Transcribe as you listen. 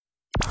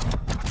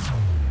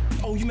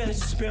Oh, you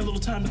managed to spare a little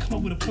time to come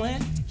up with a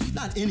plan?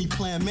 Not any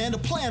plan, man. The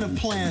plan of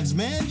plans,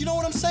 man. You know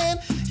what I'm saying?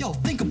 Yo,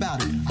 think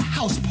about it. A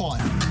house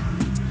party.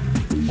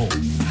 Oh,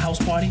 a house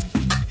party?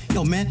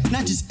 Yo, man,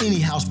 not just any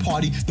house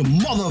party. The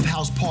mother of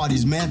house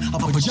parties, man. A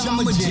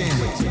pajama jam.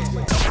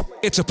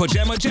 It's a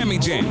Pajama Jammy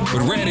Jam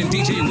with Red and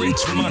DJ Rich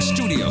from our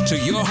studio to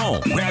your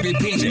home. Grab your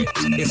PJ.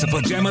 It's a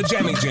Pajama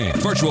Jammy Jam.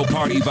 Virtual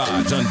party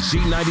vibes on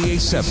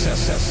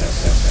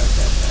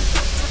G98.7.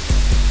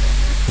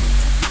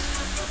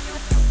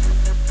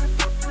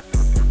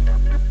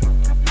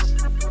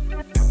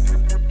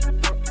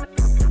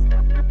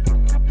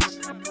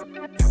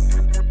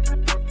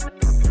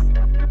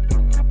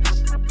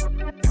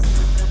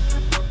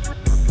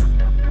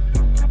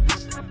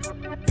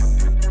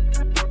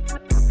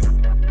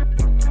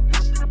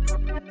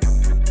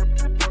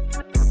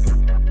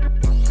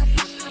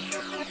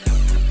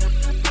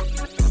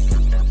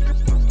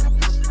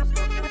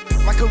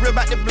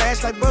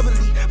 Like bubbly,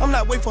 I'm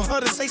not waiting for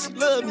her to say she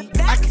love me.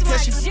 I can tell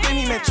she feel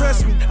me, man,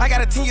 trust me. I got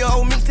a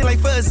 10-year-old me still like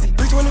fuzzy.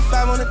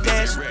 325 on the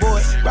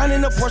dashboard,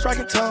 riding the Porsche,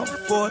 rocking Tom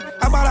Ford.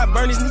 I bought out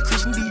Bernie's new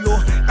Christian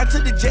Dior. I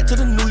took the jet to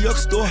the New York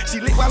store. She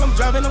lit while I'm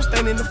driving, I'm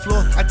standing the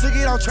floor. I took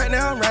it off track,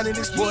 now I'm riding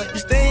this boy. You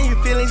stay in your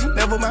feelings, you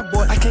never my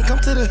boy. I can't come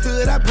to the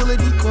hood, I pull a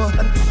decoy.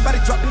 Body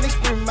dropping, they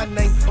screaming my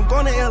name. I'm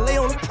going to LA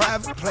on a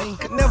private plane.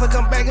 Could never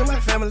come back and my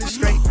family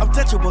straight. I'm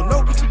touchable, no,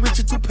 I'm too rich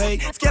or too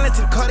paid.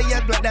 Skeleton,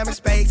 cardiac, black diamond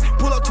spades.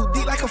 Pull up too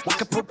deep like a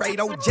fucking parade.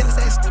 Oh, jealous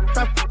ass,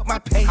 try up my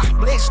pay.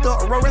 Black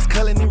star, Aurora's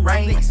color in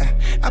rain.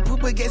 I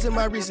put baguettes in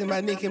my wrist and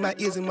my neck and my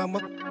ears and my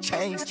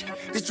chains.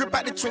 This drip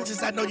out the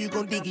trenches, I know you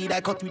gon' dig it. I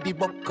go through the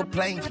book,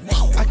 complain.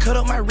 I cut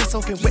up my wrist,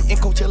 soaking wet, and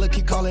Coachella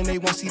keep calling, they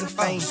won't see the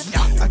fame.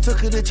 I took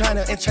her to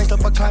China and changed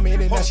up her climate,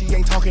 and now she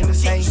ain't talking the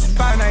same.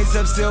 5 nights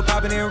up, still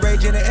popping and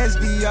raging. The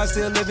SVR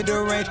still living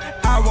the range.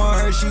 I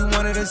want her, she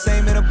wanted the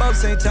same, and above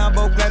same time,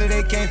 both glad that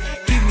they came.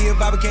 Keep me a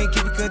vibe, I can't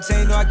keep it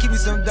contained. No, I keep me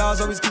some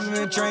dolls, always keep them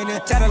in training.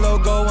 Tat a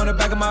logo on the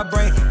back of my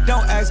brain.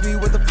 Don't ask me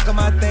what the fuck am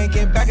I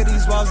thinking. Back of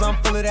these walls, I'm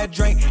full of that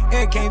drink.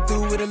 Air came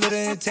through with a little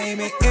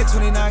entertainment. Air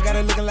 29 got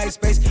it looking like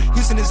space.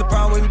 Houston is a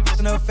problem where we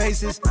putting up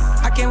faces.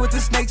 I came with the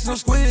snakes, no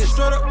squids.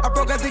 Straight up, I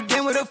broke out the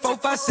game with a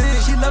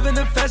 4-5-6. She loving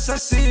the fest, I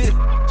see it.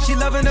 She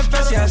loving the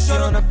fest, yeah, I see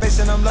it on her face.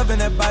 And I'm loving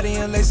that body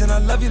and lace. And I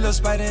love you, little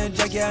Spider and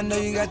Jack. Yeah, I know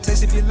you got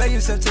taste. If you lay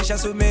yourself, take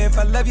shots with me. If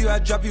I love you, I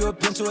drop you a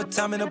pin to a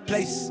time and a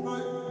place.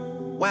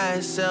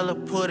 YSL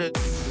put it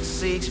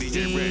 6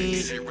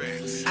 feet.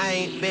 I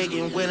ain't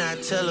begging when I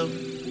tell her,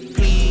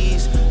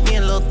 please. Me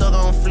and Lil Thug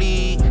on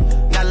fleek.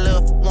 Got a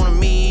little wanna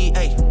meet.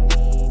 Hey,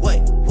 what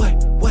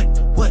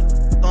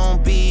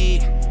on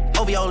beat?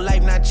 Over your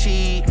life, not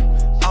cheap.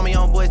 All me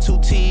on boy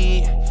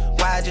 2T.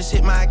 Why I just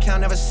hit my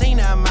account, never seen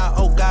that amount.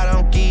 Oh God,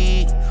 I'm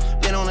geek.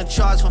 Been on the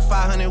charts for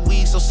 500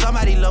 weeks, so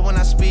somebody love when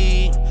I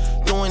speak.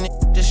 Doing it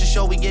just to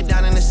show we get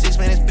down in the 6,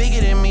 man, it's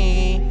bigger than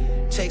me.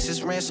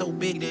 Texas ran so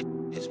big that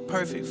it's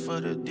perfect for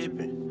the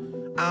dipping.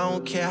 I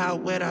don't care how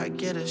wet I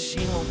get her,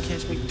 she won't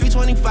catch me.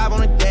 325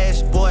 on the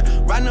dashboard,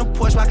 riding a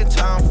Porsche, rocking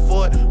Tom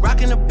Ford,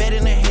 rocking the bed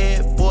in the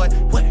headboard.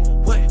 What?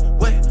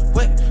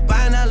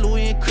 Buying out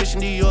Louis and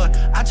Christian Dior.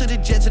 I took the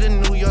jet to the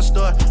New York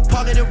store,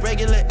 park at a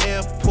regular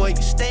airport.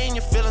 You stay in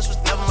your feelings was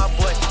never my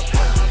boy.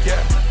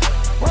 Yeah,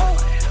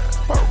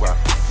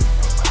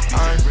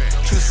 I'm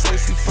too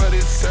sexy for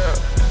this girl,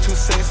 too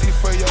sexy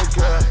for your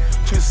girl,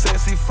 too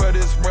sexy for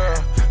this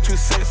world, too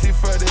sexy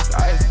for this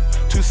ice,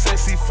 too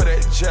sexy for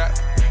that jack.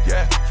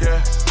 Yeah,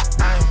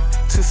 I'm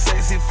too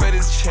sexy for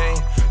this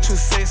chain, too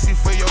sexy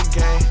for your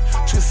game,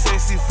 too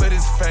sexy for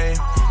this fame.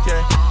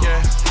 Yeah,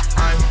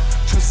 I'm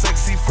too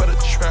sexy for the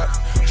trap,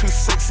 too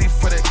sexy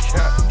for that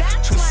cap,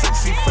 too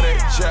sexy for that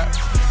jack.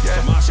 Yeah,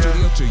 from our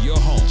studio to your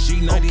home,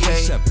 G98.7.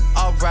 Okay,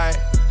 alright,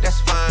 that's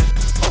fine.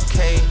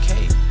 Okay,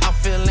 I'm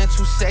feeling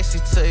too sexy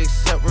to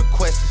accept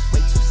requests.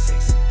 Way too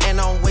sexy.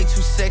 And I'm way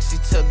too sexy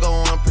to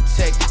go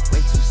unprotected. Way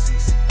too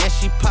sexy. And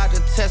she popped a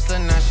Tesla,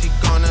 now she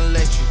gonna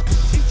let you.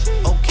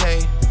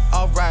 Okay,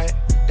 alright,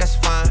 that's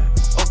fine.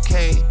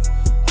 Okay,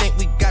 think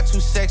we got too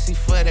sexy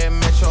for that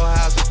Metro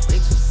housing. Way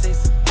too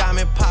sexy.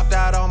 Diamond popped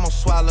out,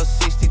 almost swallowed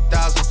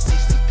 60,000.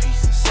 60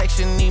 pieces.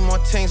 Section need more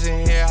things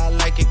in here, I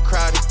like it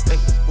crowded. Hey,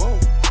 whoa.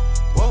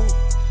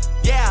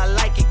 Yeah, I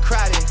like it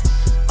crowded.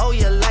 Oh,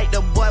 you like the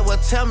boy? Well,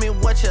 tell me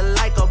what you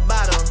like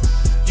about him.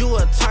 You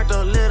a turned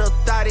a little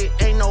thotty,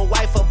 ain't no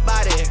wife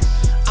about it.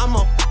 I'm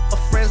a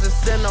friends and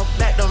send them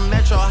back to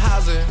Metro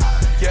housing.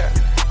 Yeah,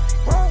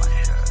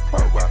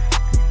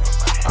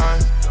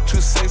 I'm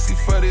too sexy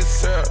for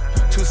this girl,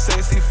 too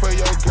sexy for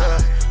your girl,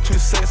 too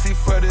sexy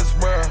for this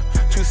world,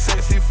 too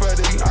sexy for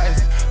this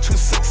ice, too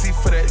sexy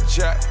for that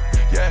jack.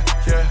 Yeah,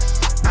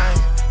 I'm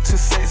too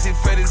sexy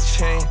for this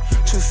chain,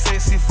 too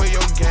sexy for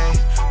your game,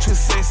 too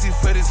sexy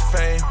for this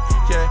fame.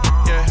 Yeah,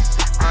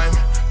 I'm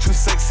too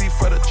sexy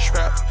for the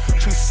trap,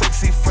 too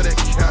sexy for that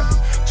cap,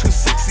 too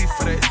sexy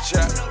for that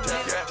jack.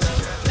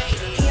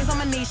 Hands on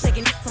my knees,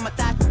 shaking on my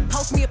thigh.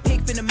 Post me a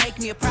pic, finna make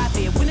me a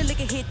profit. When the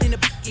liquor hit, then the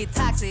get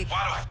toxic.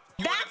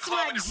 That's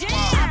my jam.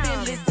 I've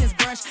been lit since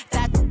brunch.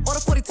 That order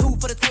 42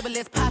 for the table,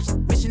 let's pop.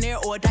 Missionary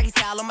or doggy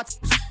style on my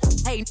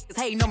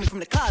hating on me from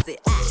the closet.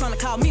 Trying to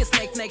call me a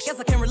snake, guess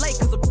I can relate,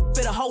 cause a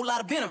bit a whole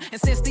lot of venom. And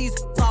since these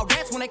all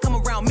rats, when they come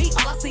around me,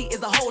 all I see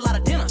is a whole lot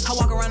of dinner. I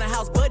walk around the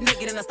house butt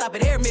naked and I stop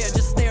at air mirror just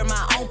to stare at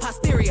my own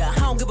posterior. I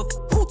don't give a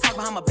who talk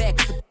behind my back,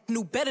 cause the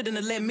knew better than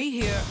to let me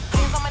hear.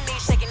 Hands on my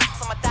knees, shaking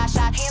on my thigh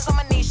shot. Hands on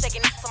my knees,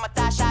 shaking on my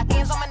thigh shot.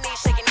 Hands on my knees,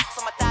 shaking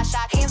on my thigh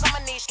shot. Hands on my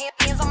knees,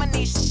 hands on my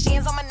knees,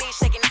 hands on my knees,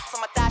 shaking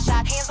on my thigh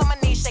shot. Hands on my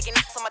knees, shaking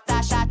on my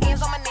thigh shot.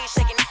 Hands on my knees,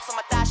 shaking on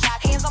my thigh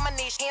shot. Hands on my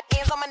knees,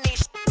 hands on my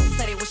knees.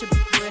 Say they wish it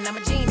would, and I'm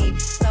a genie.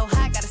 So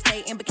hot, gotta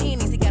stay in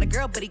bikinis. He got a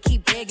girl, but he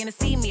keep begging to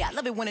see me. I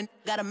love it when a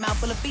got a mouth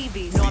full of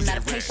BBs. No, I'm not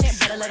a patient,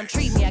 better let him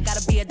treat me. I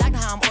gotta be a doctor,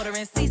 how I'm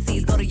ordering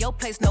CCs. Go to your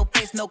place, no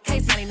face, no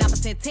case.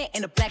 99% tint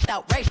in a blacked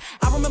out race.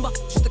 I remember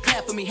used to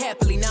clap for me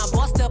happily. Now I'm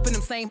bossed up and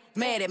them same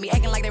mad at me.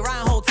 Acting like they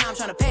riding whole time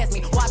trying to pass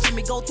me. Watching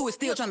me go through it,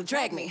 still trying to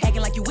drag me.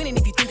 Acting like you winning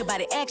if you think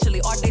about it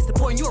actually. Are they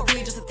supporting you or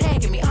really just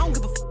attacking me? I don't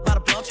give a about a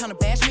blog trying to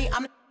bash me.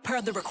 I'm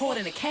per the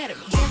Recording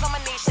Academy. Hands on my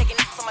knees, shaking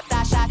on my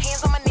thigh shot.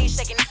 Hands on my knees,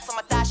 shaking on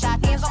my thigh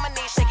shot. Hands on my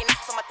knees, shaking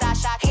on my thigh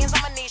shot. Hands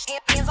on my knees,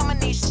 hands on my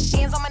knees,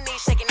 hands on my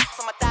knees, shaking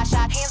on my thigh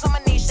shot. Hands on my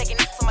knees, shaking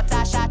on my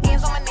thigh shot.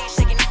 Hands on my knees,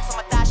 shaking on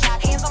my thigh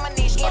shot. Hands on my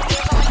knees, hands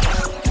on my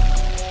knees.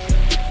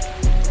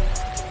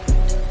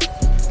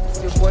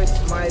 It's your boy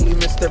Smiley,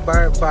 Mr.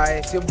 Barbai.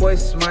 It's your boy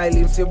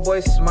Smiley, it's your boy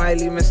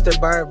Smiley, Mr.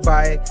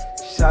 Barbai.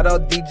 Shout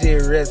out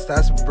DJ Ritz,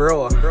 that's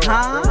bro.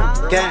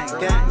 Huh? Gang,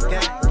 gang, gang,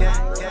 gang,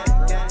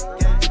 gang.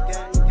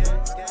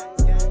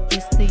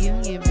 It's the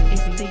union,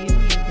 it's the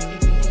union,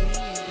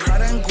 baby.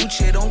 Prada and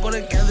Gucci don't go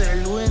together.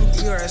 Louis and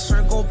Dior, I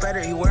swear go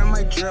better. You wear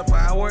my drip, but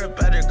I wear it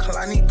better.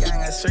 Kalani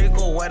gang, I swear you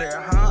go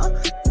wetter, huh?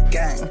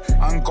 Gang,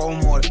 on go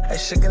mode. I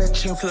should get a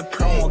chain for the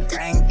promo.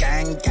 Gang,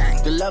 gang,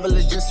 gang. The level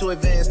is just too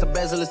advanced. The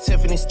bezel is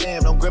Tiffany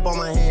stamp. Don't grip on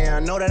my hand. I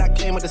know that I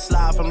came with the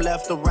slide from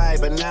left to right,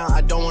 but now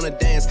I don't wanna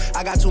dance.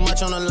 I got too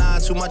much on the line,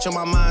 too much on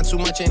my mind, too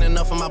much ain't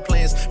enough of my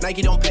plans.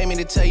 Nike don't pay me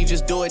to tell you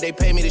just do it. They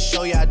pay me to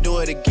show you I do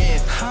it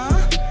again.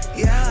 Huh?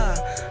 Yeah,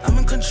 I'm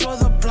in control of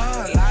the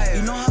block.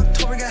 You know how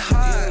October get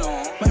hot.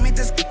 Might make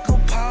this go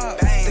pop.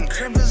 The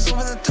crib is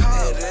over the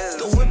top.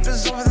 The whip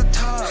is over the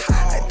top.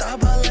 I thought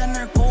about letting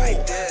her go,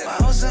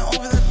 but I wasn't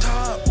over the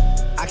top.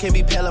 I can't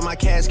be pale in my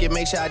casket,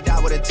 make sure I die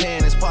with a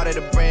tan. It's part of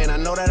the brand. I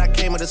know that I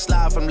came with a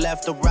slide from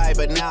left to right,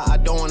 but now I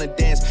don't wanna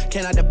dance.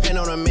 Can I depend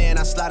on a man?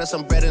 I slide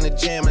some bread in the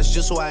jam, that's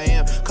just who I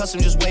am.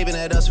 Custom just waving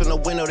at us from the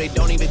window, they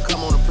don't even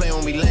come on the plane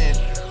when we land.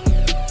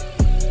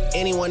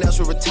 Anyone else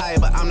would retire,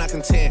 but I'm not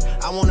content.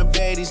 I wanna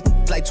bury these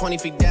like 20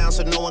 feet down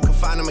so no one can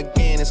find them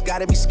again. It's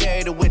gotta be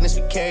scary to witness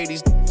me carry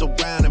these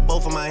around in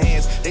both of my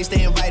hands. They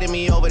stay inviting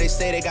me over, they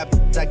say they got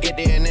I get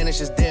there and then it's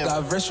just them. Got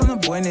a verse from the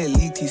boy named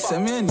Elite. He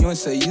sent me a new and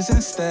said use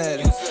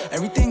instead.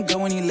 Everything good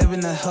when you live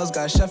in the hills.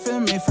 Got a chef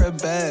and made for a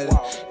bed.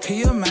 Can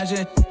you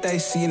imagine that I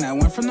seen? I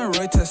went from the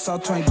Roy to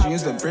South 20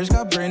 Dreams. The bridge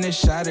got burned and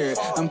shattered.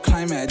 I'm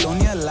climbing, I don't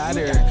need a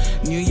ladder.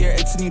 New year,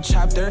 it's a new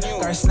chapter.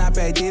 Got a snap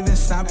at David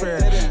Snapper.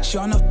 She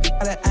on the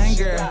out of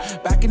anger.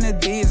 Back in the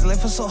days,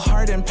 life was so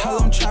hard and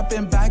Pelham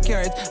trapping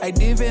backyards. I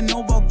didn't even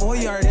know about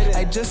Goyard.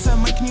 I just said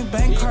my new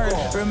bank card.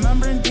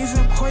 Remembering days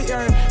in the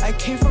courtyard. I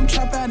came from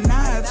trap at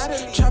Nats.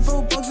 Trapper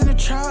with bugs in the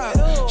trap.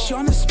 She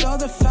wanna spell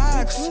the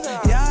facts.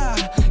 Yeah.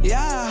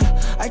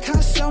 I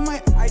can't sell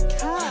my.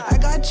 I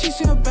got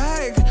cheese in a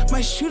bag. My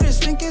shooters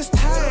think it's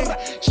tag.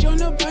 She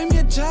wanna buy me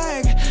a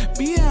jag.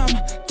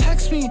 BM,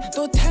 text me.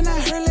 Throw 10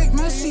 at her like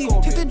Messi.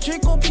 Take the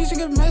Draco piece and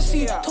get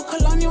messy. Took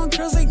Kalani on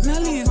girls like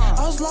Nelly's.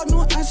 I was locked,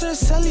 no answer to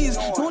Sally's.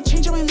 No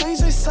change on my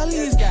lines with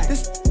Sully's.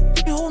 This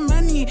whole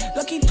many.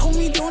 Lucky told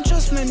me don't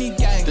trust many,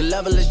 gang. The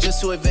level is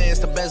just too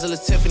advanced. The bezel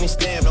is Tiffany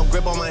stamp. Don't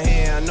grip on my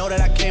hand. I know that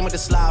I came with the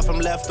slide from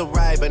left to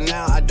right, but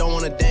now I don't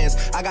wanna dance.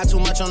 I got too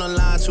much on the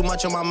line, too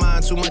much on my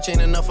mind, too much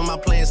ain't enough of my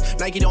plans.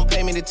 Nike don't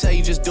pay me to tell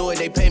you just do it.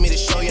 They pay me to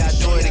show you I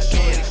do it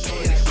again.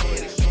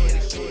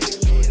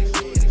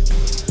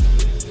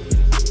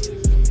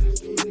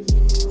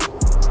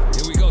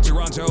 Here we go,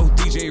 Toronto.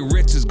 DJ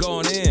Ritz is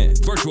going in.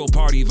 Virtual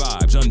party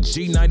vibes on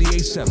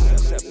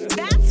G98.7.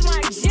 That's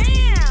my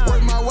jam.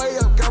 Work my way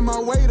up, got my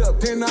weight up,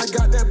 then I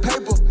got that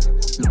paper.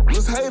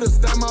 Let's haters,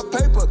 that my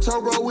paper.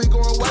 Toro, we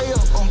going way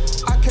up.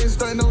 I can't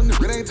start no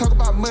nigga. It ain't talk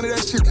about money,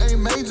 that shit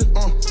ain't major.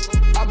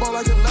 I ball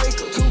like a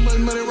Laker. Too much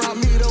money around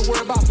me, don't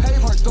worry about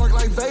paper. Dark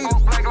like Vader.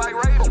 Black like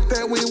Raven.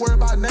 That we ain't worry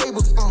about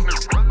neighbors.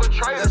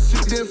 That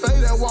shit didn't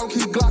fade. That walk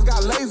key Glock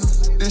got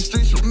lasers. This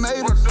street shit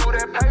made us.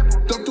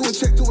 Dump through a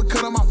check to a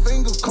cut on my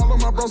finger. Call on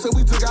my bro, said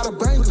we took out a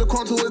bank. Put the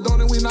crunk to his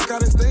dome and we knock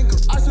out his thinker.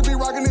 I should be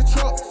rocking this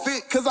truck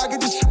fit, cause I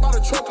get this shit by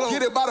the truckload.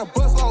 Get it by the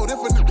busload. If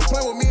a nigga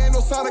play with me, ain't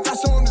no Sonic, I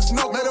show him this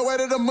note. Made away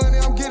to the money,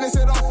 I'm getting this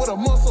shit off for the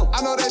muscle.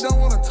 I know they don't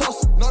wanna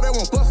tussle, no they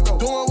won't bust though.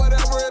 Doing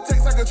whatever it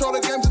takes, I control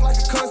the game just like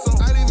a console.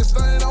 I ain't even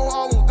stunning on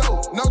all won't go.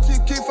 No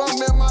cheap keep on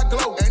me in my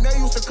glow. And they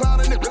used to clown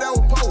a nigga that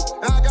was poor.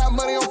 Now I got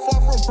money, I'm far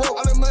from broke.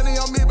 All the money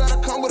on me better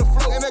come with a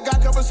flow. And they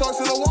got couple sharks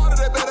in the water,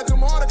 they better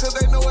come harder, cause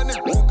they know a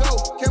nigga won't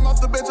go. Came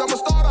off the bench, I'm a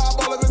starter, I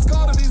ball if it's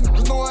called to these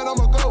niggas knowing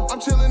I'ma go. I'm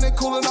chillin' and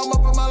coolin', I'm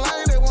up in my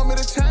lane, they want me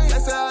to change.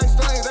 They say I ain't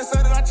strange, they say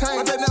that I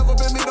changed. But they never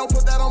been me, don't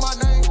put that on my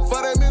name. For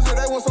that music,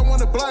 they want someone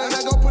to blame.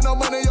 They gon' put no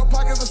money in your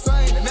pockets the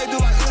same. And they do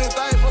like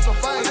anything.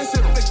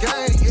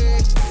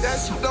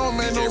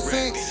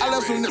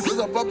 some niggas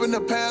up in the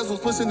past, was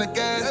pushing the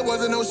gas. That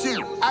wasn't no shit.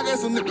 I got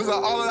some niggas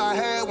all that I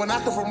had when I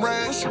come from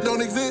rags. Shit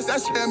don't exist,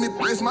 that shit had me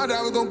blitz. My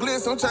diamond gon'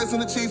 blitz, I'm chasing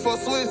the chief for a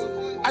Swiss.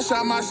 I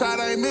shot my shot,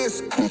 I ain't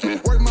miss.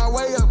 Work my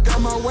way up,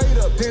 got my weight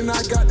up, then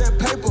I got that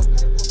paper.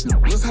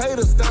 Let's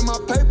haters, stamp my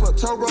paper.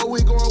 Choro,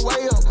 we going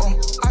way up.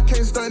 I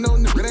can't stunt no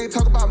nigga, they ain't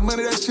talk about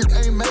money, that shit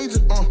ain't major.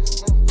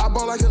 I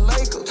ball like a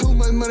Laker. Too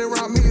much money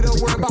around me, don't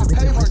worry about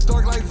paper.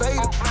 Dark like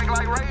Vader.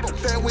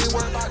 That we ain't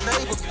worry about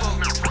neighbors.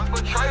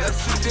 That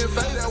shit didn't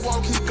fade, that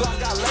walk, he Glock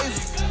got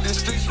lasers. This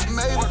street shit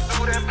made it.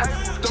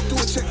 Don't do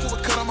a check to a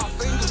cut on my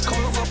fingers. Call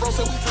up my bro,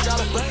 said we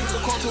forgot a bang. So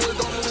call to it,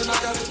 don't let it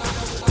knock out it.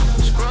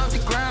 Scrub the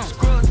ground,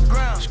 scrub the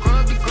ground,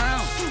 scrub the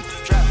ground.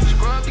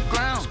 Scrub the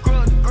ground,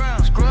 scrub the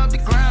ground, scrub the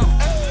ground.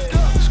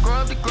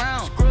 Scrub the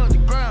ground, scrub the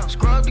ground,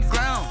 scrub the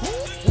ground.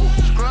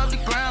 Scrub the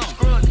ground,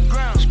 scrub the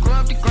ground,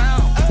 scrub the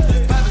ground.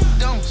 Pop it,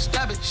 don't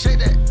stop it, shake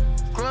that.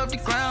 Scrub the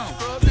ground.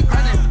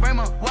 I didn't bring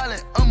my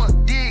wallet, I'ma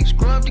dig,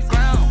 scrub the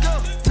ground.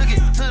 Took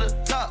it to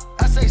the top,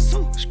 I say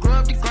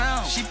scrub the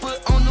ground. She put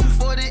on them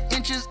 40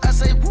 inches, I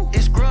say woo,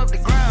 it scrub the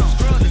ground.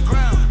 Scrub the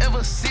ground.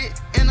 Ever sit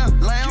in a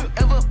lounge,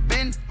 ever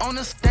been on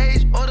the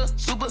stage or the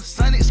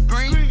supersonic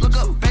screen? Look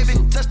up, baby,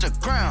 touch the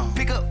ground.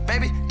 Pick up,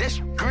 baby, that's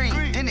green.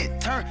 Then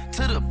it turn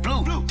to the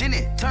blue. Then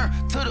it turn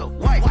to the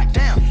white.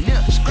 Down,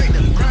 yeah, scrape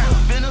the ground.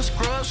 Been a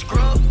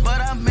scrub,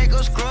 but I make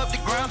her scrub the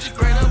ground.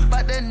 Straight up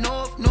out that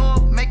north,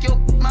 make your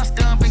my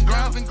stomping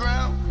ground.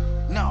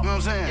 No, you know what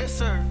I'm saying? Yes,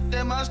 sir.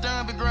 That my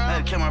stomping ground. I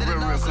had to come out real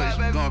quick.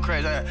 Baby. Going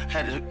crazy. I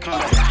had to come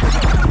back.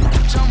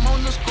 Jump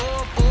on the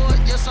scoreboard.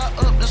 Yes, I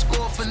up the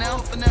score for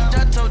now.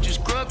 I told you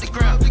scrub the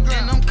ground.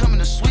 Then I'm coming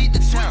to sweep the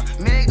town.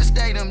 Meg the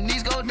stadium,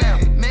 knees go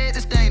down. Meg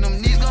the stadium,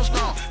 knees go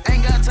strong.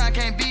 Ain't got time,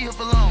 can't be here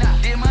for long.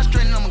 Did my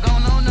straighten, I'm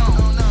going on.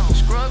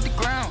 Scrub the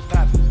ground.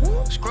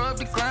 Scrub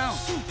the ground.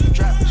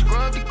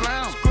 Scrub the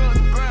ground. Scrub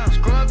the ground.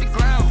 Scrub the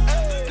ground.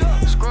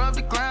 Scrub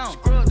the ground.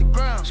 Scrub the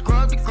ground.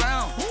 Scrub the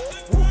ground.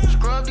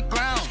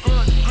 Scrub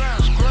the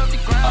ground. Scrub the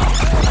ground.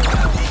 Scrub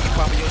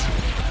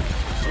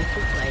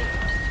the ground.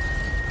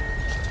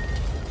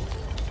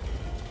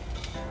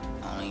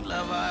 Only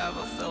love I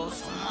ever felt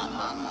was from my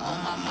mama. On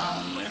my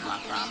mama, miss my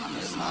grandma,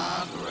 miss my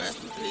uncle,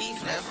 rest in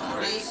peace. That's from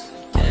Reese.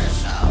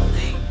 Cash out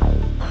deep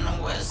on the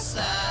west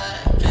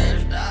side.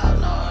 Cash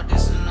down, no,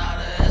 this is not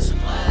a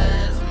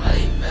S-Class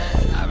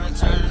Maybach. I've been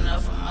turning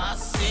up for my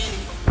city.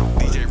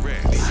 DJ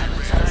Red. I've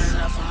been turning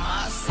up for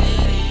my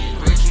city.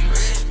 Richie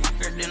rich,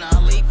 bigger than I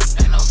leak.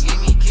 Ain't no give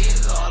me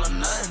kids, all or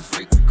nothing.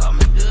 Freak, call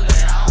me good,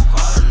 I don't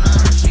call her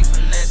nothing. She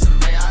finessing,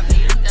 babe, I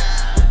need a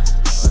dime.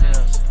 What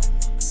else?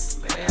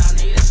 Babe, I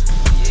need it.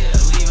 Yeah,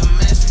 leave a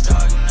message,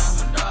 dog, you know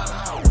my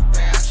dog.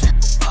 Babe, I check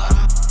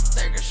bottom.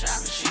 Take her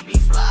shopping, she be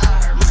fly.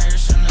 Her married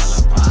Chanel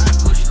and Prada.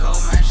 Gucci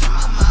coat matching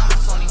my mama.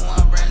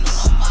 21 brand new,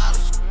 no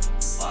models.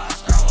 Before I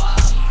start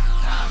wild,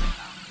 calm me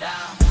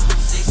down.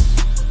 60,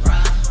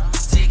 rhyme,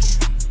 ticket,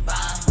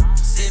 bomb,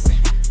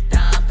 sipping,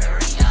 down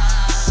Perignon.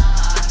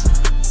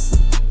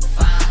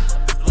 Fine,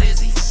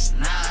 Lizzie,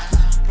 9,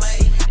 play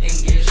and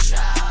get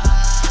shot.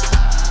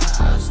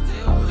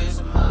 Still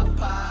missing my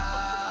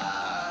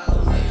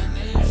pies. Man,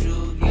 this you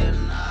get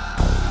knocked.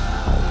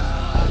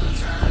 I've been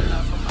turning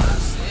up for my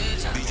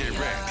city. DJ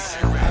Red.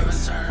 I've been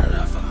turning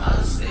up for my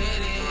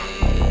city.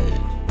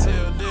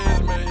 Till this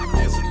made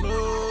me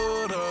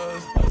salute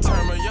us.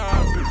 Turn my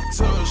young bitch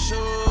to a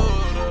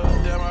shooter.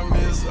 Damn, I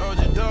miss OG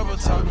Double.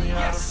 Taught me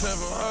how to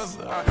pimp a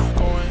hustle. I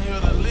go and hear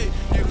the lick.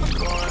 You can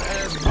go and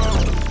ask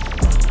Bubba.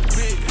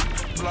 Big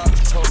block,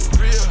 total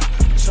real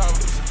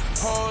choppers.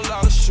 Whole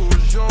lot of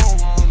shooters, you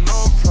don't want no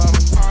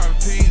problem.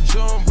 R.P.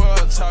 Jumbo,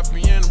 top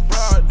me in the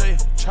broad day.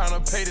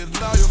 Tryna pay this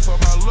lawyer for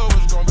my love,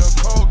 it's gonna be a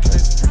cold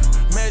case.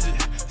 Magic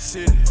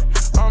City,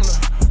 I'm the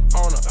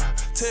owner.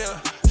 Tell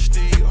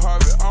Steve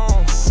Harvey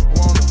on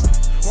wanna.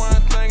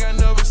 One thing I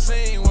never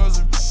seen was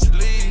a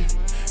lead.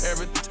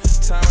 Every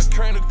time I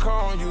crank the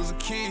car, use a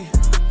key.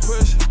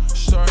 Push,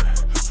 start,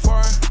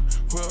 far,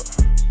 whip,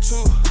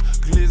 2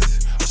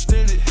 glizzy,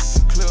 extended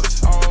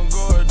clips. On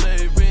guard,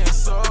 they being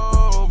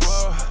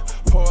sober.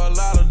 Pour a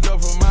lot of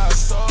dope in my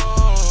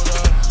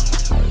soda.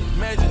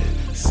 Magic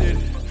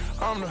City,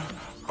 I'm the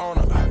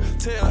owner.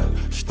 Tell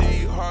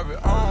Steve Harvey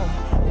on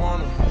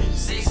wanna.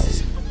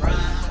 6's, rhyme,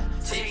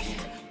 ticket,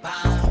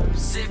 bomb,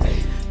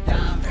 sipping,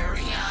 down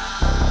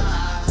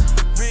Perignon.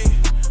 Big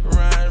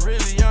Ryan,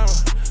 really young,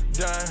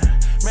 done.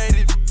 Made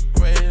it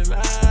way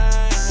line.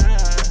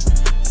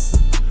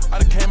 I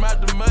done came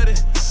out the muddy.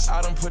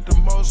 I done put the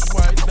most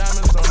white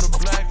diamonds on the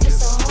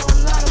blacklist. It's a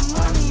whole lot of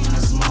money in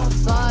this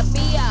motherfucker.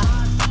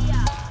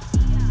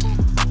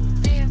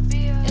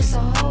 It's a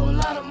whole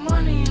lot of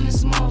money in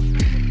this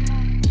motherfucker.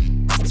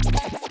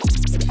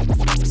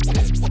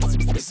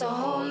 It's a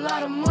whole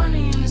lot of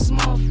money in this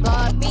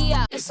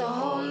motherfucker. It's a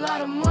whole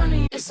lot of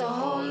money. It's a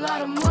whole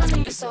lot of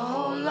money. It's a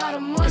whole lot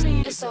of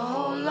money. It's a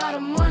whole lot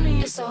of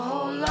money. It's a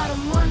whole lot of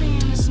money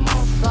in this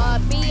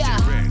motherfucker.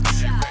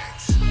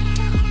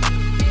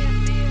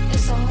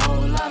 It's a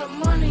whole lot of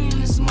money in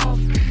this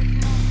motherfucker.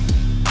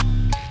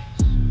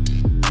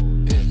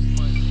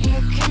 You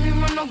can't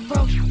run no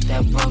broke.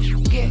 That broke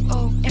get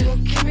old.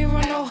 gon' keep me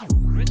run no.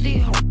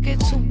 These hoes get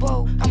too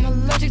bold. I'm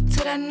allergic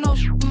to that no.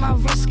 My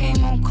wrist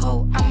game on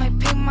cold. I might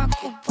paint my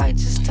coupe white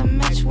just to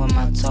match with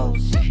my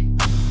toes.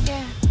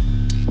 Yeah,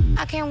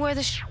 I can't wear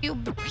the you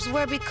bitches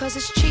wear because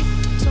it's cheap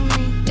to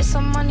me. It's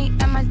some money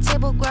at my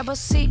table, grab a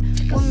seat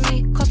with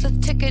me. Cost a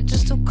ticket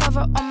just to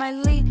cover all my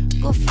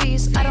legal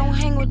fees. I don't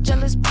hang with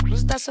jealous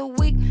bitches, that's a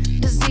weak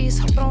disease.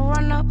 Don't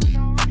run up.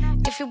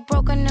 If you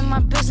broken in my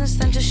business,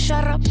 then just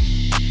shut up.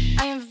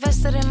 I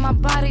invested in my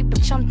body,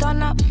 bitch, I'm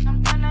done up.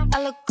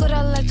 I look good,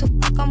 I like to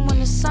fuck 'em when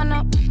the sun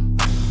up.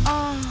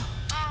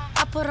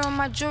 I put on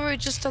my jewelry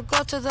just to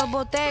go to the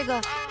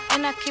bodega.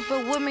 And I keep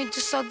it with me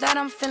just so that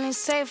I'm feeling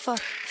safer.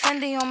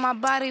 Fendi on my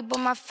body, but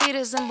my feet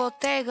is in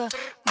Bottega.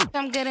 Bitch,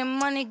 I'm getting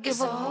money,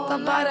 give a fuck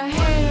about a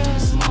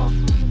haters.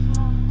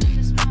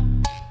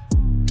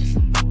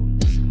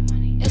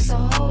 It's a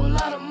whole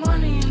lot of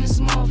money in this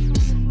motherfucker.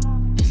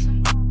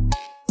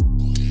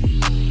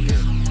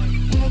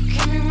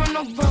 Can't me run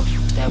no broke,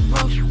 that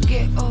broke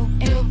get old.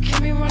 Ain't no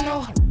can't me run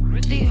no.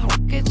 These hoes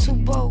get too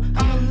bold.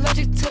 I'm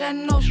allergic to that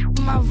no.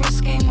 My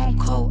wrist game on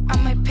cold. I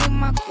might paint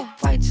my coupe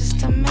white just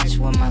to match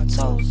with my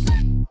toes.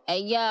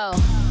 Hey yo,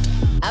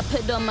 I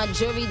put on my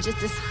jewelry just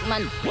to see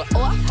my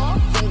off.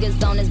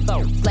 Fingers on his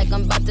boat, like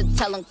I'm about to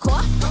tell him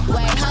cough.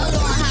 Wait, hold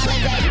on,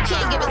 holiday. You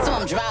can't give it to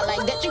him dry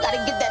like that. You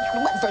gotta get that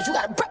wet first. You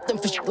gotta prep them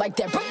for shit like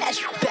that. Bring that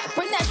shit back.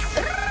 Bring that shit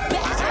back.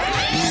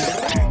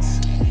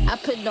 I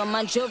put on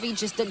my jewelry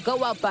just to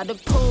go out by the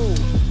pool.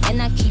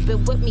 And I keep it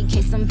with me in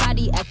case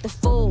somebody act the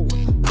fool.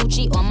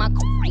 Gucci on my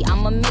coochie,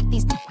 I'ma make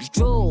these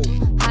drool.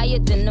 Higher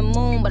than the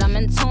moon, but I'm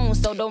in tune,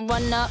 so don't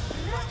run up.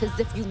 Cause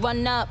if you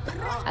run up,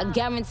 I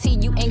guarantee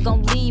you ain't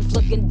gon' leave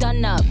looking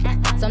done up.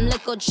 Some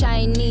little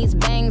Chinese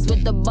bangs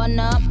with the bun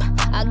up.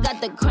 I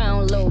got the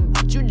crown, little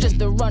bitch, you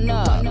just a run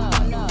up.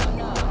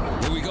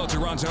 Here we go,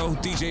 Toronto.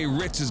 DJ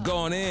Ritz is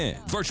going in.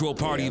 Virtual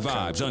party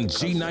vibes on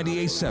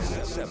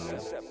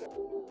G98.7.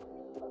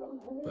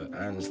 But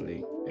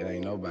honestly, it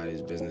ain't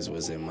nobody's business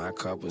what's in my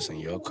cup, what's in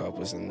your cup,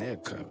 what's in their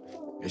cup.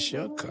 It's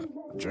your cup.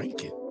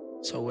 Drink it.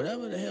 So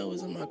whatever the hell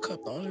was in my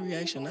cup, the only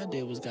reaction I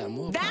did was got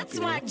more That's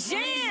popular, my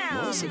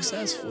jam! more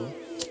successful,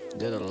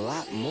 did a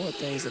lot more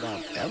things that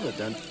I've ever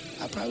done.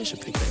 I probably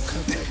should pick that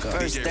cup back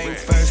up. First thing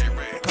first,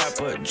 pop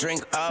a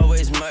drink,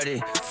 always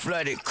muddy.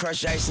 Flooded,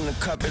 crush ice in the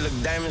cup, it look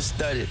diamond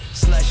studded.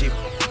 Slushy,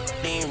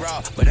 ain't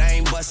raw, but I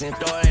ain't bustin'.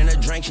 Throw her in a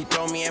drink, she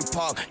throw me in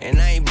park, and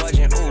I ain't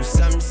budging. Ooh,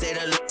 some say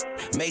the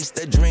makes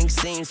the drink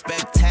seem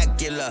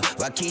spectacular.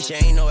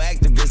 Waukesha ain't no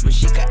activist, but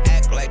she can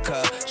act like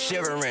her.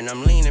 Shivering,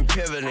 I'm leaning,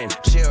 pivoting.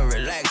 Chill,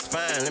 relax,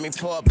 fine, let me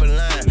pour up a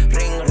line.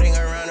 Ring, ring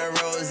around a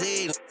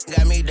rosy.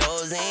 Got me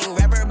dozing.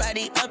 Wrap her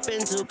body up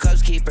in 2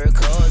 cups, keep her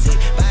cozy.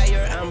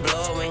 Fire, I'm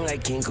blowing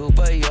like King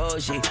Koopa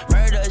Yoshi.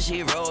 Murder,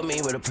 she rolled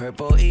me with a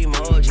purple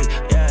emoji.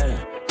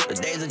 Yeah. The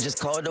days are just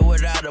colder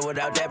without her.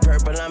 Without that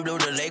purple, I'm blue.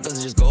 The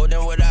Lakers just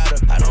golden without her.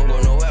 I don't go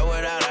nowhere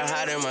without her.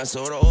 Hiding my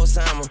soul to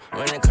Osama.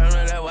 When it comes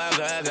to that wild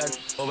girl, I got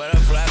over the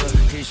flagger.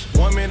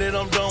 1 minute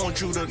I'm done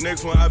with you, the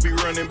next one I be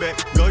running back.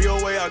 Go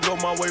your way, I go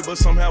my way, but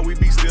somehow we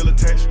be still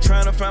attached.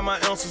 Trying to find my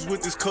ounces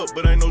with this cup,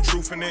 but ain't no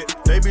truth in it.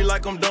 They be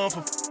like I'm done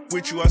for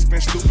with you, I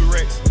spend stupid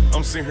racks.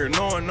 I'm sitting here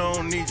knowing I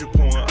don't need you,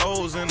 pouring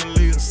O's in the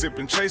lid,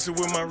 sipping, chasing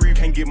with my reef.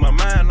 Can't get my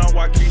mind on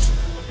Waukesha.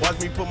 Watch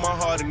me put my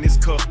heart in this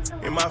cup.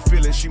 In my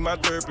feelings, she my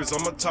therapist,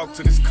 I'ma talk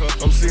to this cup.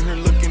 I'm sitting here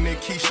looking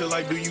at Keisha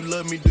like, do you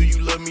love me, do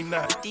you love me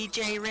not?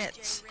 DJ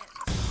Ritz.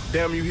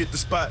 Damn, you hit the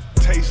spot,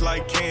 taste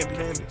like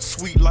candy,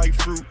 sweet like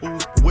fruit, ooh,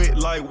 wet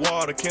like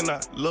water, can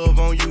I love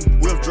on you?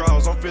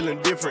 Withdrawals, I'm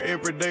feeling different,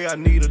 every day I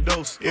need a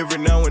dose. Every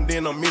now and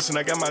then I'm missing,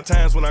 I got my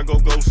times when I go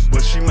ghost.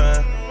 But she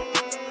mine,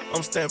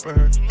 I'm stamping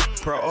her,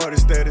 priority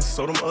status,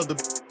 so them other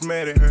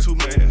mad at her, too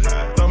mad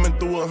high. Thumbing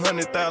through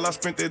 100,000, I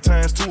spent that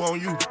times 2 on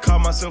you. Call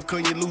myself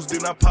cutting you loose,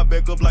 then I pop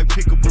back up like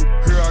Pickaboo.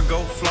 Here I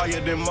go, flyer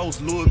than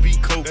most, Louis V.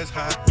 Coke, that's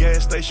high.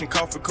 Gas station,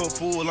 coffee cup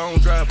full, I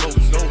don't drive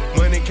boats, no.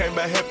 Money came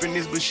by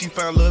happiness, but she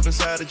found love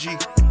inside a G.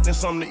 Then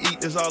something to eat,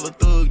 that's all a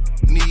thug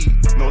need.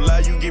 No lie,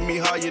 you get me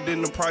higher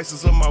than the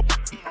prices of my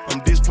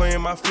I'm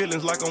displaying my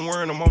feelings like I'm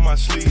wearing them on my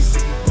sleeve.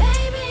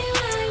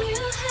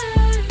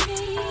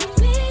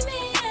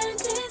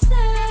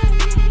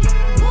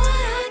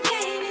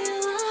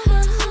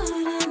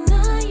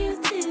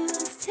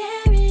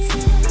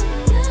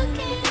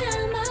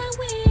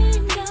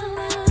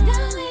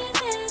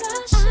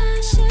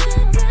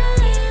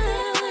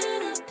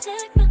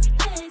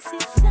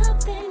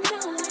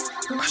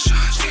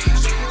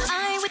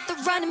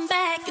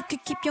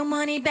 Keep your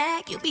money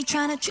back. You be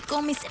tryna trick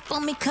on me, sip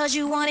on me, cause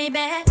you want it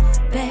bad.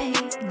 Babe,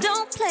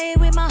 don't play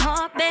with my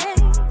heart, babe.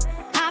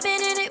 I've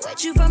been in it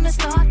with you from the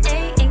start,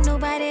 ayy. Ain't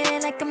nobody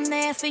there like I'm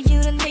there for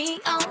you to lean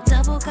on.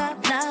 Double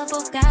cup love,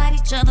 both got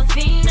each other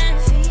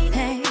feeling.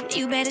 Hey,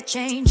 you better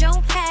change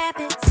your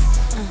habits.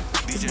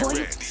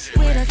 Boy,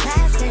 with a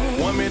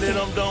classic. 1 minute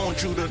I'm done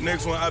with you, the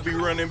next one I be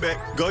running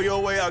back. Go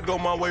your way, I go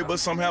my way, but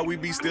somehow we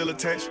be still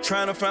attached.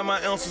 Trying to find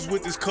my ounces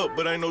with this cup,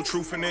 but ain't no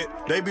truth in it.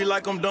 They be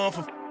like I'm done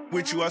for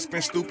with you, I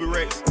spend stupid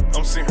racks.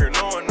 I'm sitting here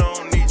knowing I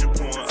don't need you,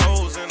 pouring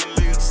O's in the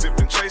lid,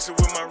 sipping, chasing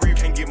with my reef.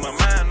 Can't get my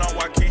mind on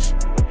Waukesha.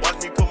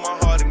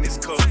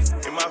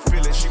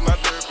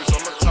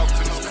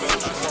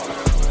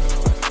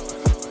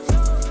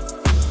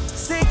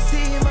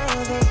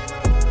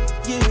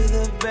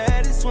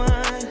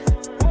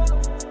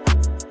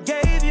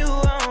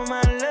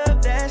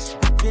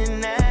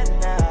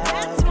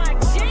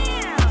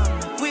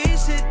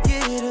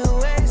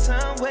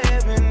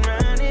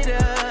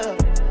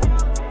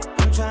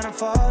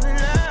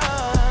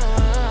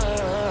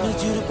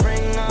 need you to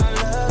bring all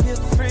of your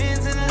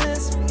friends and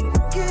let's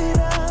get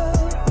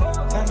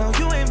up. I know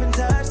you ain't been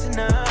touched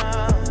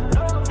enough.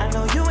 I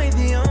know you ain't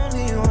the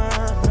only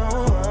one, no.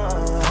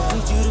 I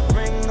need you to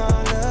bring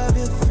all of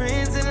your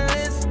friends and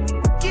let's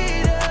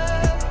get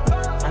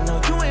up. I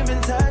know you ain't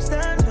been touched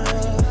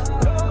enough.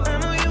 I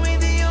know you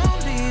ain't the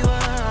only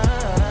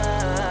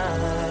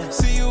one.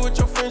 See you with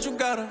your friends, you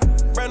got her.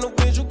 Brand new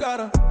things, you got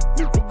her.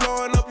 You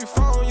blowing up your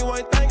phone, you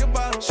ain't thinking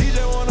about her. She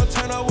just wanna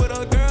turn up with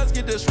her girls,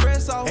 get the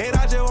stress off. And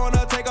I just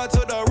wanna take her to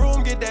the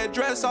room, get that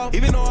dress off.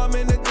 Even though I'm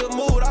in a good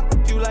mood, I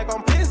f you like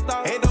I'm pissed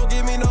off. And don't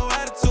give me no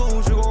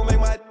attitude, you gon' make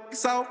my dick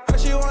soft. Her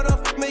she wanna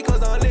f me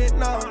cause I'm lit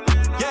now.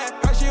 Yeah,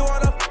 her she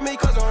wanna f me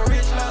cause I'm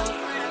rich now.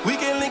 We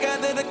can link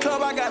after the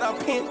club, I got her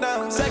pinned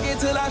down. Second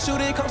till I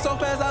shoot it, come so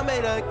fast, I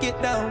made her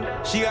get down.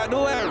 She got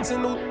no ass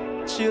and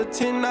no, she a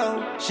 10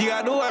 now. She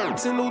got no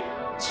ass and no,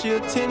 she a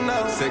 10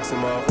 now. Sexy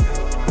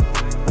motherfucker.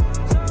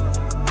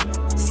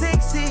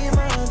 Sexy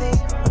Monday,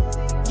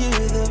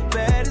 you're the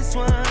baddest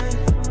one.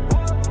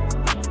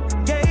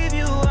 Gave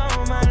you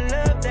all my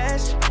love,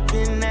 that's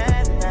been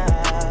that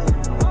now.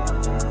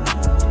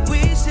 We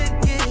should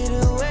get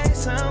away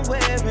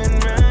somewhere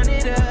and run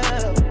it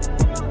up.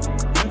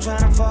 I'm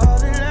tryna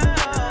fall in love.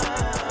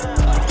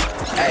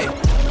 Hey,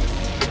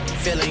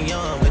 feeling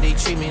young, but they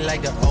treat me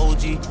like the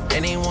OG.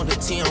 And they want the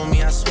T on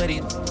me, I swear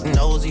they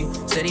nosy.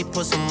 Said he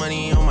put some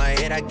money on my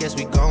head, I guess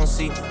we gon'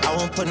 see. I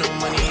won't put no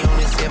money on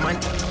his head, my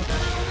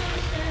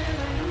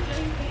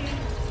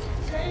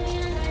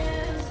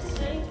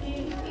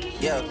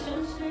yeah.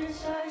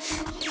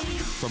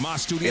 From our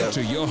studio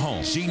to your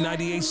home,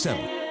 G98.7.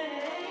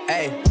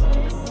 Hey,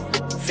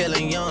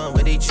 feeling young,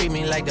 but they treat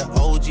me like the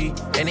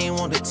OG. And they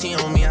want the T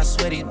on me, I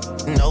swear they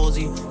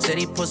nosy. Said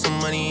he put some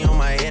money on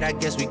my head, I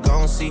guess we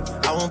gon' see.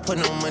 I won't put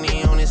no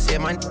money on his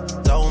head, my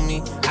told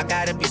me. I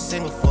gotta be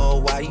single for a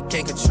while, you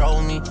can't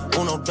control me.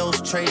 Uno,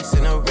 those traits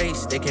in a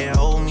race, they can't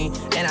hold me.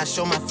 And I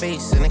show my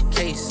face in a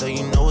case, so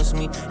you know it's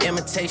me.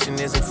 Imitation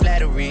isn't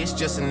flattery, it's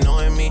just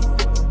annoying me.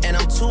 And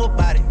I'm too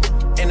about it.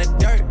 And the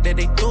dirt that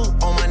they threw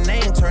on my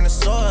name turned to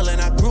soil,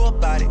 and I grew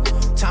about it.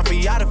 Time for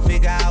y'all to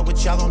figure out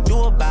what y'all gon'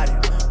 do about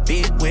it.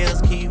 Big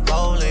wheels keep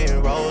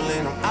rolling,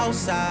 rolling. I'm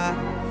outside,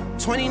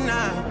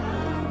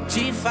 29,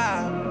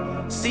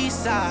 G5,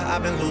 Seaside.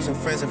 I've been losing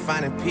friends and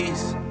finding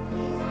peace.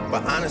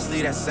 But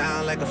honestly, that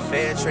sound like a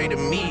fair trade to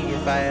me.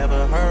 If I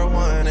ever heard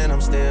one, and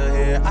I'm still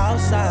here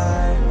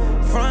outside,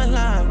 front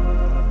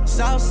line,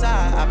 south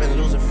side. I've been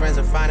losing friends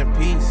and finding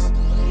peace.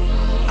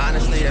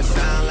 Honestly, that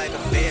sound like a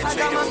fair trade to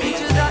me. I got my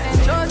beaches out in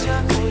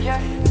Georgia, oh yeah.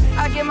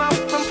 I get my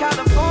from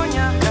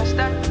California, that's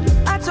that.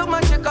 I took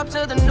my chick up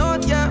to the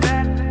north, yeah.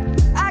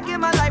 I get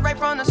my light right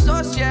from the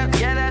source, yeah.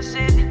 Yeah, that's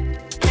it.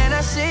 And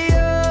I see you,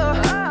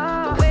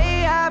 the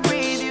way I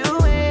breathe you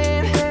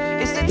in,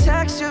 it's the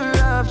texture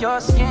of your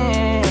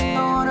skin.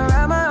 I wanna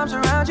wrap my arms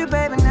around you,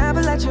 baby,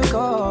 never let you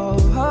go.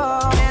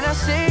 And I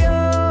see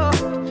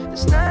you,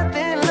 there's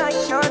nothing like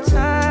your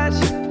touch.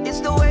 It's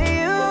the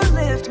way you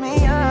lift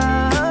me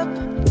up.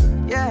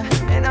 Yeah,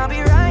 and I'll be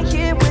right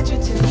here with you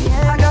till the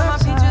end. I got my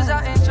peaches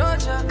out in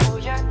Georgia, oh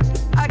yeah.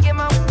 I get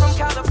my from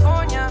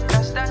California,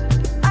 that's that.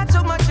 I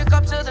took my chick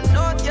up to the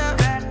north, yeah.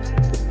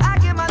 I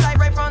get my light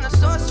right from the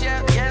source,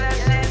 yeah. Yeah,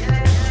 that's it.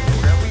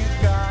 Where we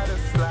gotta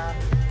slide,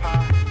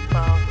 pop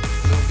out,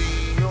 no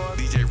be yours,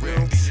 DJ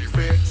Red, DJ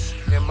fits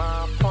in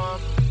my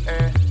palm,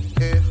 and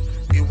if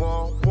you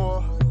want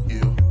war,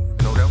 you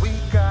know that we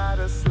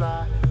gotta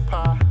slide,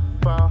 pop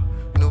out,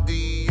 new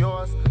be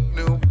yours,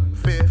 new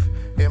fifth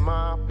in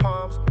my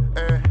palms,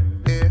 and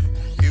if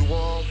you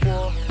want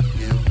war,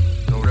 you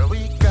know that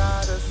we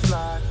gotta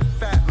slide.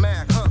 Fat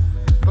Mac, huh?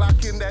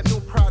 Glock in that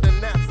new Prada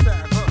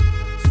knapsack,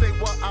 huh? Say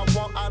what I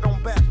want, I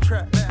don't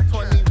backtrack.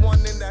 21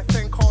 in that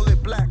thing, call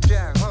it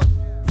blackjack, huh?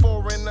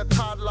 4 in a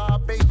toddler, I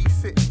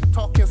babysit.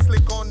 Talking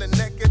slick on the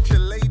neck, get your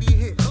lady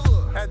hit.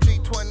 At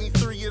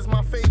G23 is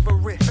my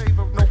favorite.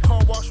 No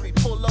car wash, we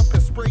pull up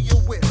and spray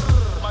your whip.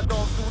 My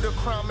dogs do the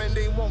crime and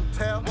they won't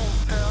tell.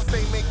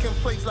 Stay making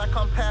plays like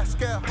I'm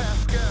Pascal.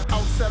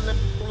 Outselling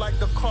like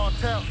the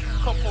cartel.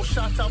 Couple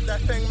shots out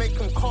that thing, make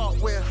them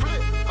cartwheel.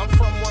 I'm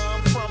from where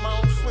I'm from,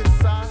 I don't switch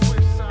sides.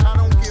 I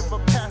don't give a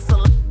pass a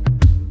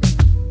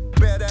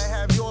better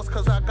have yours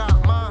cause I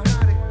got mine.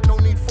 No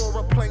need for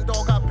a plane,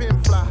 dog, I've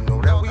been fly.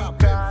 Know that we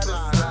gotta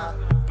slide.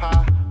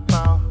 Pop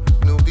out,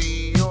 new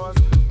be yours,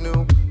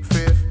 new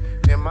fifth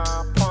in my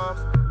palms.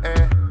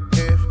 And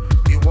if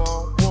you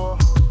want war,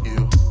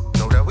 you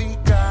know that we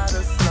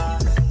gotta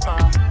slide.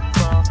 Pop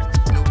out,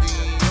 new be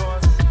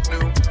yours,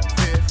 new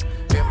fifth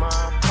in my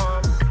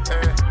palms.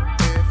 And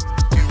if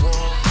you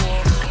want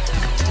war,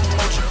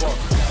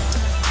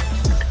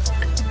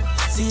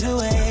 See the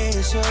way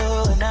you're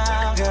showing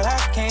now, girl, I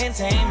can't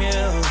tame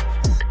you.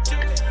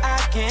 I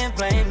can't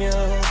blame you,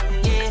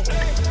 yeah.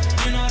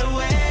 You know the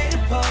way to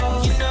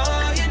pose, you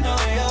know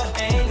your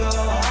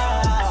angle.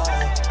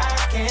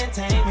 I can't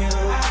tame you,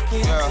 I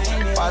can't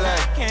tame you, I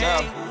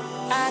can't.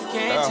 I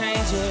can't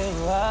change it.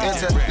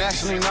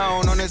 Internationally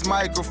known on this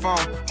microphone.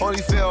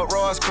 Holyfield,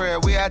 Ross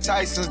Craig, we at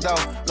Tyson's though.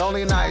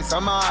 Lonely nights,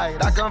 I'm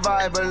alright, I can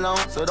vibe alone.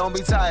 So don't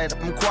be tired,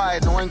 I'm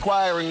quiet, no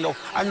inquiring though.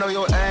 I know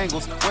your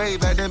angles,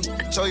 wave at them,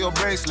 show your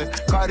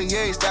bracelet.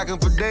 Cartier stacking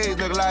for days,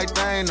 look like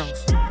Thanos.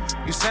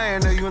 You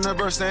saying the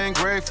universe ain't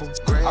grateful.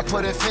 I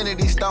put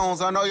infinity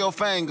stones on all your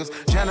fingers.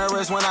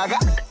 Generous when I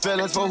got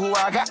feelings for who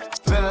I got.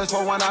 Feelings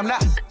for when I'm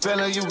not.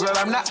 Feeling you, girl,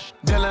 I'm not.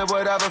 Dealing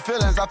with other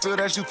feelings, I feel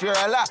that you fear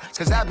a lot.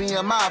 Cause I be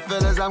in my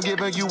feelings, I'm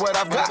giving you what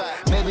I've got.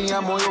 Maybe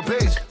I'm on your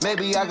page,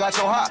 maybe I got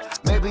your heart.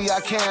 Maybe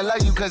I can't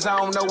love you cause I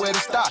don't know where to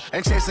start.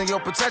 And chasing your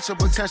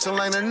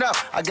potential ain't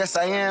enough. I guess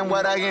I am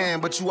what I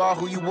am, but you are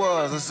who you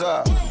was, what's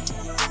up?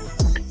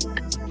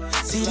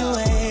 See the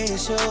way you're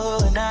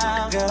showing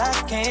now, girl, I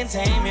can't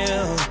tame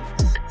you.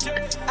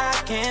 I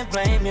can't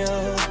blame you,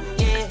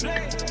 yeah.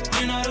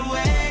 You know the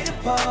way to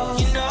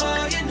pose, you know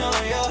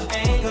your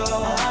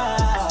angle.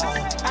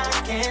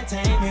 I can't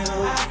tame you,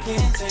 I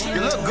can't tame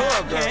you. You look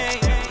good, girl.